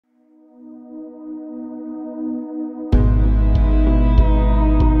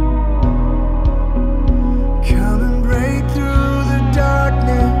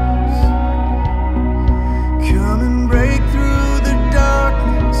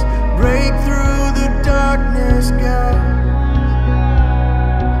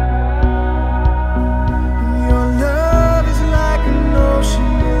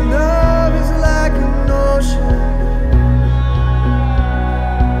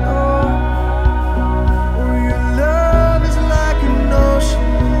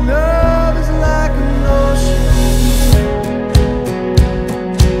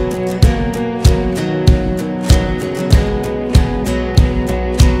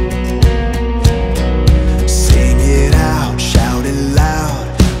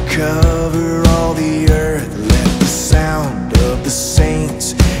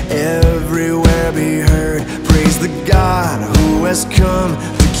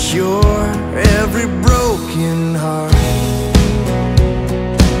cure every broken heart.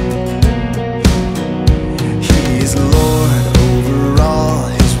 He is Lord over all,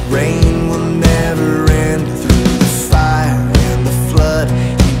 his reign will never end. Through the fire and the flood,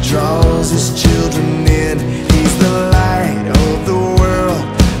 he draws his children in. He's the light of the world,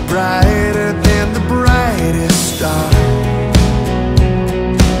 brighter than the brightest star.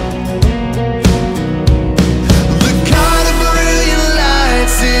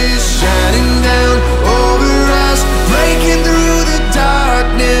 Is shining down over us, breaking through the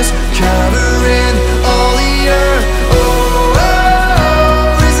darkness, covering all the earth. Oh,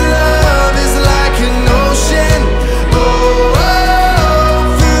 oh, his love is like an ocean. Oh,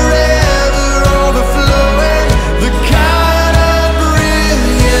 oh, forever overflowing. The kind of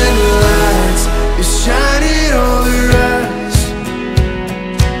brilliant lights is shining over us.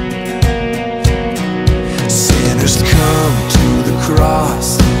 Sinners, come to the cross,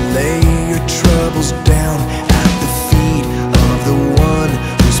 lay your troubles down at the feet of the one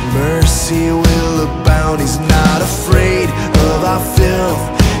whose mercy will abound. He's not afraid of our filth,